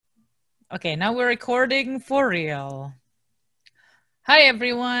Okay, now we're recording for real. Hi,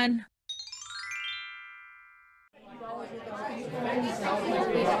 everyone.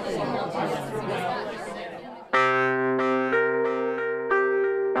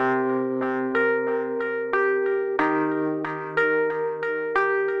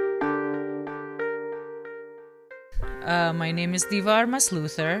 My name is Diva Armas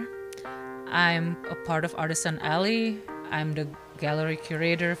Luther. I'm a part of Artisan Alley. I'm the gallery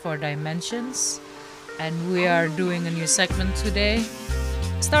curator for Dimensions. And we are doing a new segment today,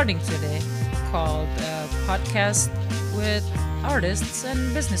 starting today, called Podcast with Artists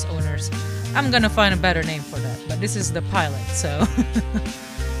and Business Owners. I'm gonna find a better name for that, but this is the pilot, so.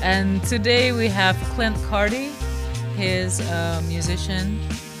 And today we have Clint Cardy. He's a musician.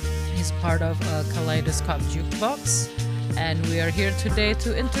 He's part of a Kaleidoscope Jukebox. And we are here today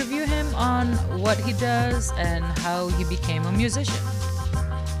to interview him on what he does and how he became a musician.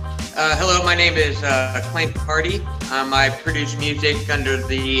 Hello, my name is Clint Cardy. I produce music under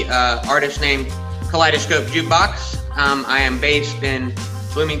the artist name Kaleidoscope Jukebox. I am based in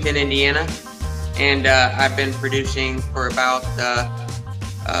Bloomington, Indiana, and I've been producing for about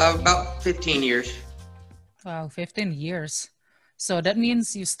 15 years. Wow, 15 years. So that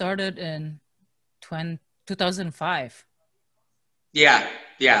means you started in 2005. Yeah.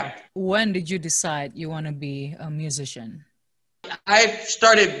 When did you decide you want to be a musician? I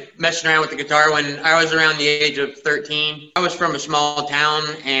started messing around with the guitar when I was around the age of 13. I was from a small town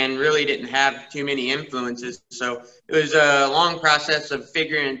and really didn't have too many influences. So it was a long process of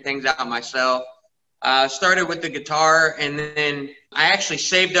figuring things out myself. Started with the guitar, and then I actually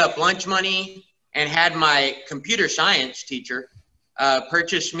saved up lunch money and had my computer science teacher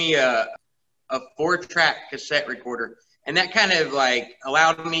purchase me a 4-track cassette recorder. And that kind of like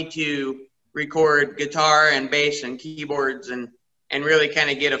allowed me to record guitar and bass and keyboards and really kind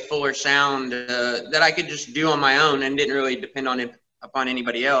of get a fuller sound that I could just do on my own and didn't really depend upon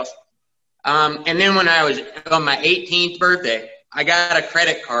anybody else. And then when I was on my 18th birthday, I got a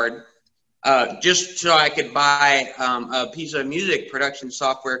credit card just so I could buy a piece of music production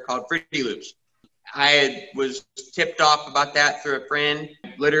software called Fruity Loops. I was tipped off about that through a friend.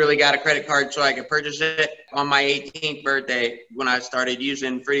 Literally got a credit card so I could purchase it on my 18th birthday when I started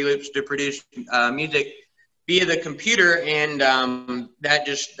using Fruity Loops to produce music via the computer, and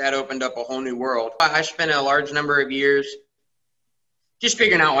that opened up a whole new world. I spent a large number of years just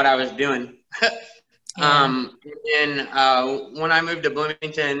figuring out what I was doing. And when I moved to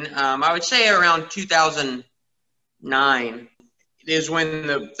Bloomington, I would say around 2009 is when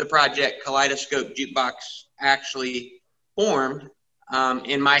the project Kaleidoscope Jukebox actually formed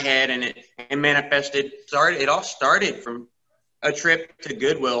in my head, and it manifested. It all started from a trip to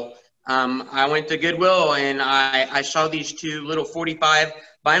Goodwill. I went to Goodwill and I saw these two little 45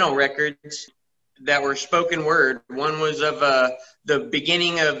 vinyl records that were spoken word. One was of the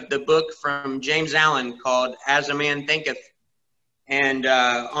beginning of the book from James Allen called As a Man Thinketh. And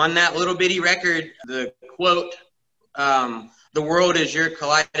on that little bitty record, the quote, "The world is your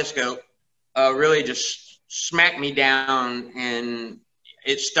kaleidoscope," really just smacked me down, and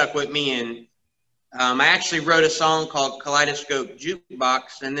it stuck with me. And I actually wrote a song called Kaleidoscope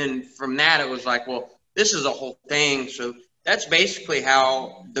Jukebox, and then from that it was like, well, this is a whole thing. So that's basically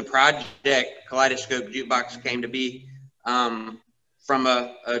how the project Kaleidoscope Jukebox came to be, from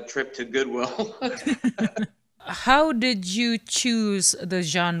a trip to Goodwill. How did you choose the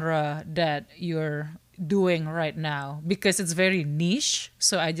genre that you're doing right now? Because it's very niche,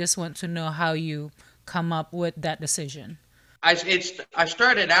 so I just want to know how you come up with that decision. I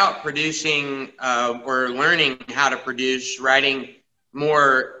started out producing or learning how to produce, writing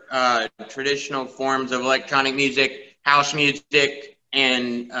more traditional forms of electronic music, house music,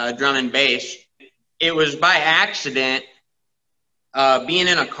 and drum and bass. It was by accident, being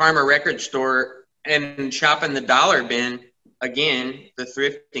in a Karma record store and shopping the dollar bin, again, the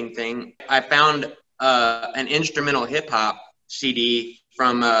thrifting thing. I found an instrumental hip hop CD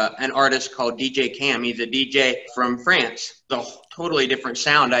from an artist called DJ Cam. He's a DJ from France. It's a totally different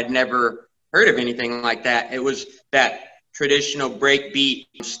sound. I'd never heard of anything like that. It was that traditional breakbeat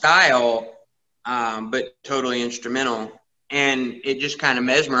style, but totally instrumental. And it just kind of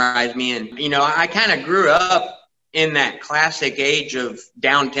mesmerized me. And, I kind of grew up in that classic age of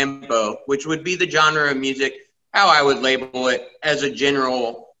down tempo, which would be the genre of music, how I would label it as a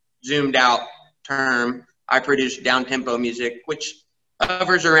general zoomed out term. I produce down tempo music, which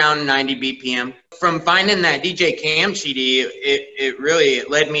hovers around 90 BPM. From finding that DJ Cam CD, it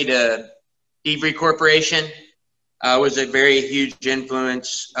led me to Thievery Corporation. Was a very huge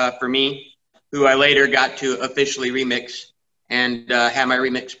influence for me, who I later got to officially remix and had my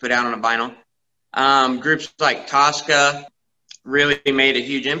remix put out on a vinyl. Groups like Tosca really made a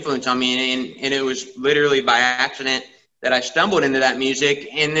huge influence on me, and it was literally by accident that I stumbled into that music,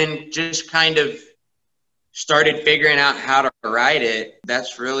 and then just kind of started figuring out how to write it.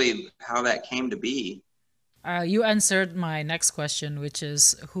 That's really how that came to be. You answered my next question, which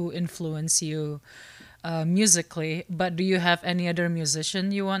is who influenced you musically. But do you have any other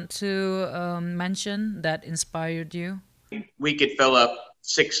musician you want to mention that inspired you? We could fill up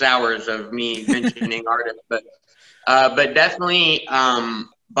 6 hours of me mentioning artists, but definitely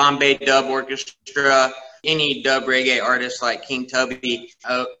Bombay Dub Orchestra, any dub reggae artists like King Tubby.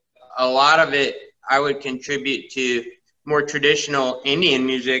 A lot of it I would contribute to more traditional Indian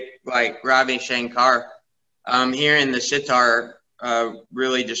music like Ravi Shankar. Hearing the sitar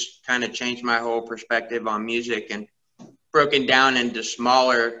really just kind of changed my whole perspective on music, and broken down into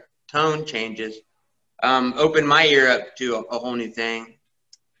smaller tone changes opened my ear up to a whole new thing.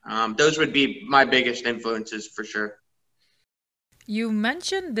 Those would be my biggest influences for sure. You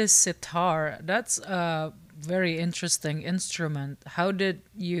mentioned this sitar. That's a very interesting instrument. How did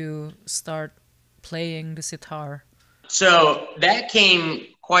you start playing the sitar? So that came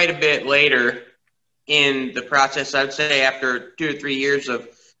quite a bit later in the process. I'd say after 2 or 3 years of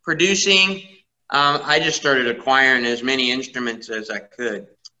producing, I just started acquiring as many instruments as I could.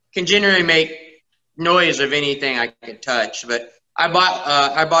 Can generally make noise of anything I could touch, but I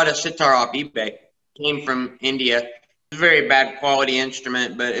bought a sitar off eBay. Came from India. It was a very bad quality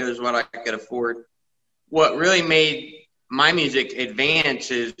instrument, but it was what I could afford. What really made my music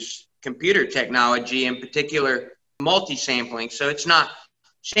advance is computer technology, in particular multi-sampling. So it's not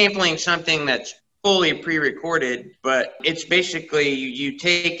sampling something that's fully pre-recorded, but it's basically you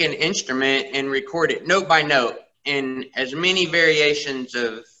take an instrument and record it note by note, and as many variations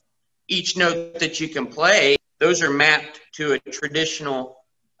of each note that you can play, those are mapped to a traditional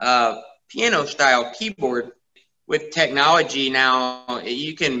piano style keyboard. With technology now,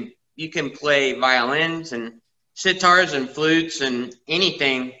 you can play violins and sitars and flutes and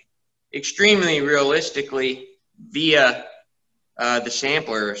anything extremely realistically via the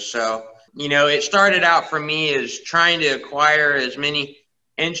sampler. So, it started out for me as trying to acquire as many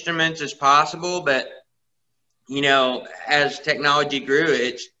instruments as possible, but, as technology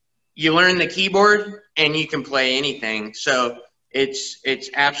grew, you learn the keyboard and you can play anything. So it's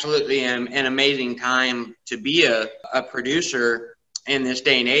absolutely an amazing time to be a producer in this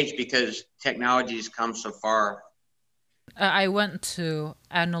day and age because technology's come so far. I went to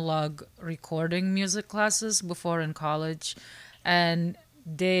analog recording music classes before in college, and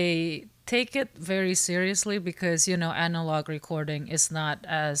they take it very seriously because, analog recording is not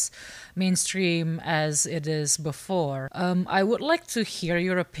as mainstream as it is before. I would like to hear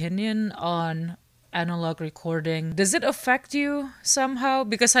your opinion on analog recording. Does it affect you somehow?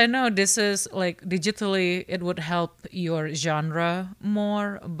 Because I know this is like digitally, it would help your genre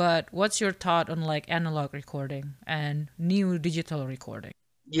more, but what's your thought on like analog recording and new digital recording?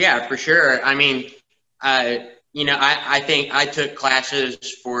 Yeah, for sure. I mean, I think I took classes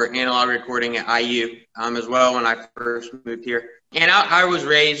for analog recording at IU as well when I first moved here. And I was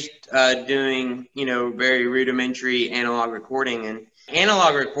raised doing, very rudimentary analog recording. And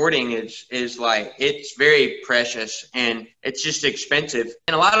analog recording is like, it's very precious and it's just expensive.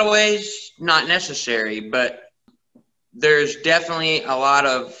 In a lot of ways, not necessary, but there's definitely a lot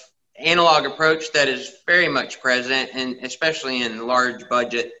of analog approach that is very much present, and especially in large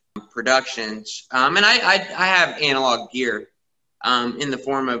budget productions. And I have analog gear in the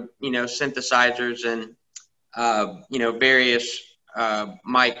form of, synthesizers and, various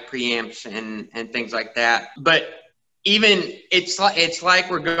mic preamps and things like that. But even it's like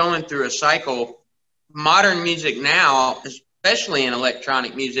we're going through a cycle. Modern music now, especially in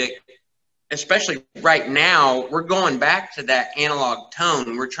electronic music, especially right now, we're going back to that analog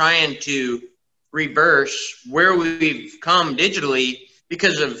tone. We're trying to reverse where we've come digitally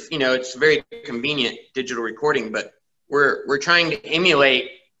because of, it's very convenient digital recording, but we're trying to emulate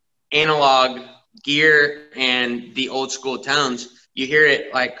analog gear and the old school tones. You hear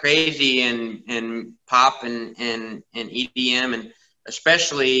it like crazy in pop and EDM, and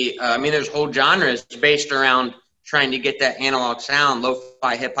especially, there's whole genres based around trying to get that analog sound,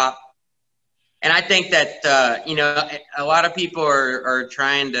 lo-fi hip hop. And I think that, a lot of people are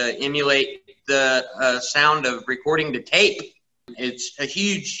trying to emulate the sound of recording to tape. It's a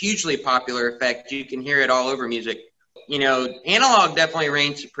hugely popular effect. You can hear it all over music. Analog definitely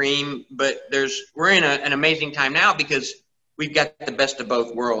reigns supreme, but we're in an amazing time now because we've got the best of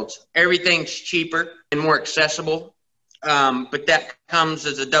both worlds. Everything's cheaper and more accessible, but that comes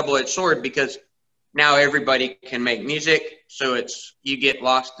as a double-edged sword because now everybody can make music, so you get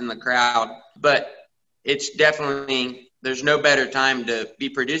lost in the crowd. But it's definitely, there's no better time to be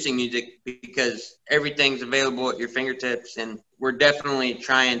producing music because everything's available at your fingertips, and we're definitely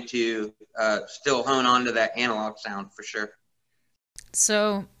trying to still hone on to that analog sound for sure.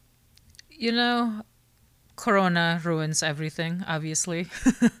 So, you know, Corona ruins everything, obviously.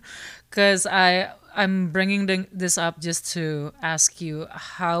 Because I'm bringing this up just to ask you,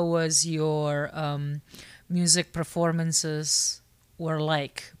 how was your music performances were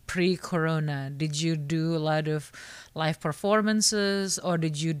like pre-corona? Did you do a lot of live performances, or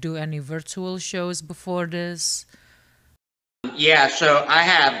did you do any virtual shows before this? Yeah, so I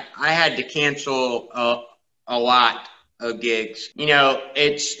had to cancel a lot of gigs. You know,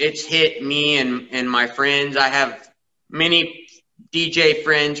 it's hit me and my friends. I have many DJ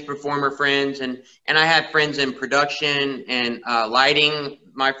friends, performer friends, and I have friends in production and lighting.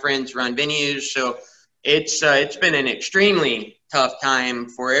 My friends run venues, so it's been an extremely tough time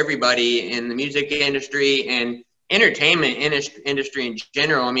for everybody in the music industry and entertainment industry in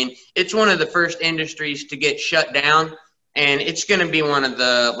general. I mean, it's one of the first industries to get shut down, and it's going to be one of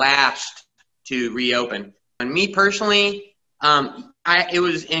the last to reopen. And me personally, it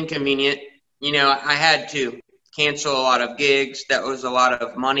was inconvenient. You know, I had to cancel a lot of gigs. That was a lot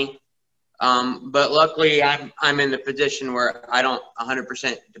of money. But luckily, I'm in the position where I don't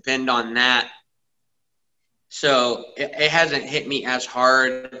 100% depend on that. So it hasn't hit me as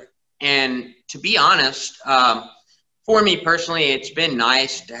hard. And to be honest, for me personally, it's been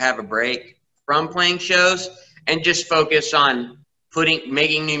nice to have a break from playing shows and just focus on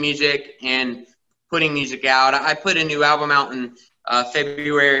making new music and putting music out. I put a new album out in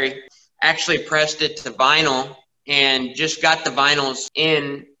February, actually pressed it to vinyl and just got the vinyls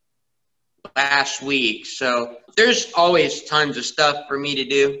in last week. So there's always tons of stuff for me to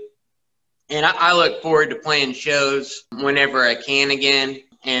do. And I look forward to playing shows whenever I can again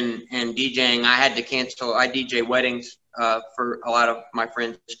and DJing. I had to cancel. I DJ weddings for a lot of my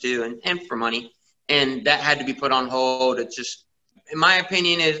friends too, and for money. And that had to be put on hold. It's just, in my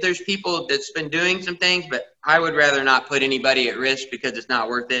opinion, is there's people that's been doing some things, but I would rather not put anybody at risk because it's not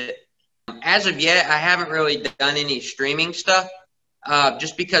worth it. As of yet, I haven't really done any streaming stuff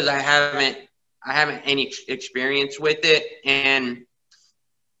just because I haven't any experience with it. And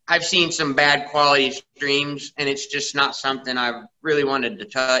I've seen some bad quality streams, and it's just not something I've really wanted to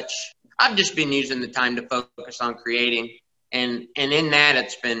touch. I've just been using the time to focus on creating, and in that,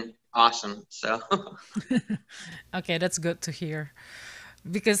 it's been awesome. So, Okay, that's good to hear.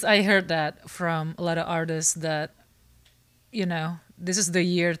 Because I heard that from a lot of artists that, this is the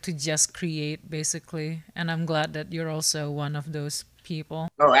year to just create, basically. And I'm glad that you're also one of those people.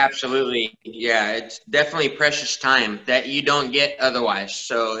 oh, absolutely, yeah, it's definitely precious time that you don't get otherwise.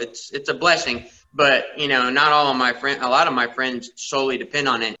 So it's a blessing. But you know, not all of my friends, a lot of my friends solely depend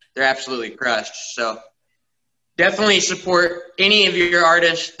on it. They're absolutely crushed. So definitely support any of your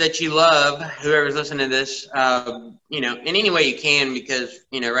artists that you love, whoever's listening to this, in any way you can, because,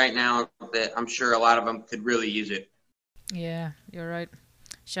 right now that I'm sure a lot of them could really use it. Yeah, you're right.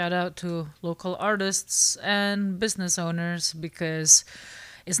 Shout out to local artists and business owners because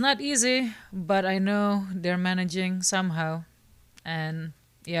it's not easy, but I know they're managing somehow. And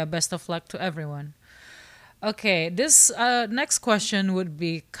yeah, best of luck to everyone. Okay, this next question would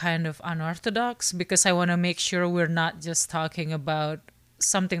be kind of unorthodox because I want to make sure we're not just talking about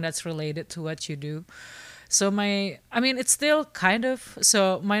something that's related to what you do. It's still kind of.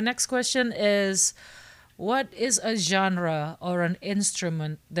 So, my next question is, what is a genre or an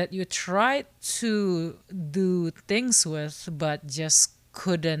instrument that you tried to do things with but just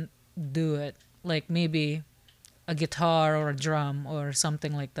couldn't do it? Like maybe a guitar or a drum or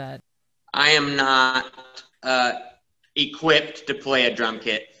something like that. I am not uh, equipped to play a drum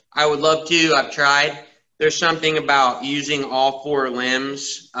kit. I would love to. I've tried. There's something about using all four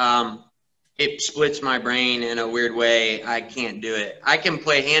limbs. It splits my brain in a weird way. I can't do it. I can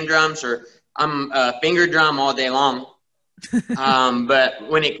play hand drums, or I'm a finger drum all day long. But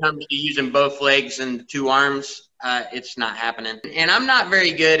when it comes to using both legs and two arms, it's not happening. And I'm not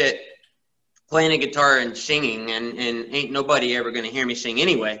very good at playing a guitar and singing, and ain't nobody ever going to hear me sing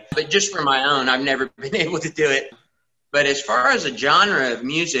anyway. But just for my own, I've never been able to do it. But as far as a genre of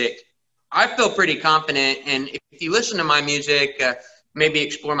music, I feel pretty confident. And if you listen to my music, maybe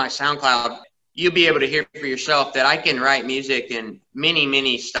explore my SoundCloud, you'll be able to hear for yourself that I can write music in many,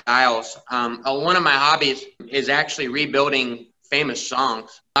 many styles. One of my hobbies is actually rebuilding famous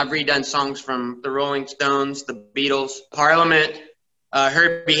songs. I've redone songs from the Rolling Stones, the Beatles, Parliament,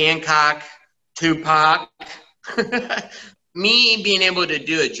 Herbie Hancock, Tupac. Me being able to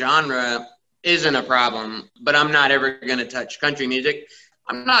do a genre isn't a problem, but I'm not ever going to touch country music.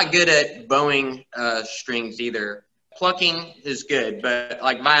 I'm not good at bowing strings either. Plucking is good, but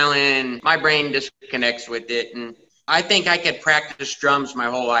like violin, my brain disconnects with it. And I think I could practice drums my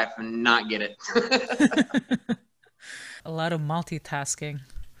whole life and not get it. A lot of multitasking.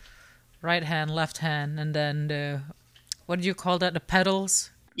 Right hand, left hand, and then what do you call that? The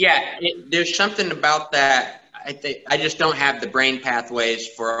pedals? Yeah, there's something about that. I think I just don't have the brain pathways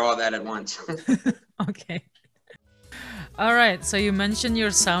for all that at once. Okay. All right, so you mentioned your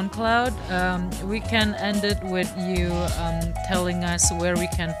SoundCloud. We can end it with you telling us where we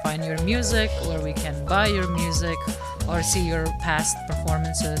can find your music, where we can buy your music, or see your past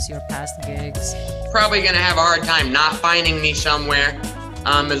performances, your past gigs. Probably going to have a hard time not finding me somewhere,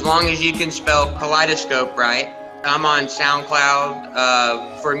 as long as you can spell Kaleidoscope right. I'm on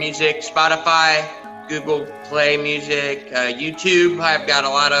SoundCloud for music, Spotify, Google Play Music, YouTube. I've got a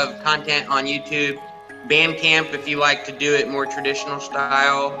lot of content on YouTube. Bandcamp, if you like to do it more traditional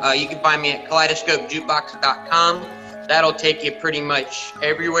style. You can find me at kaleidoscopejukebox.com. That'll take you pretty much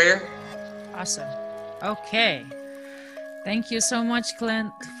everywhere. Awesome. Okay. Thank you so much,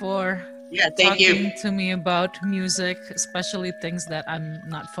 Clint, for thank you. talking to me about music, especially things that I'm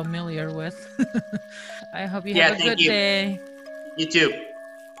not familiar with. I hope you have a good day. You too.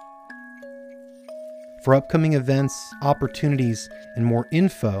 For upcoming events, opportunities, and more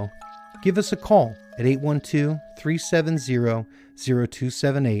info, give us a call at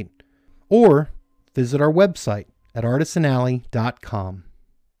 812-370-0278 or visit our website at artisanalley.com.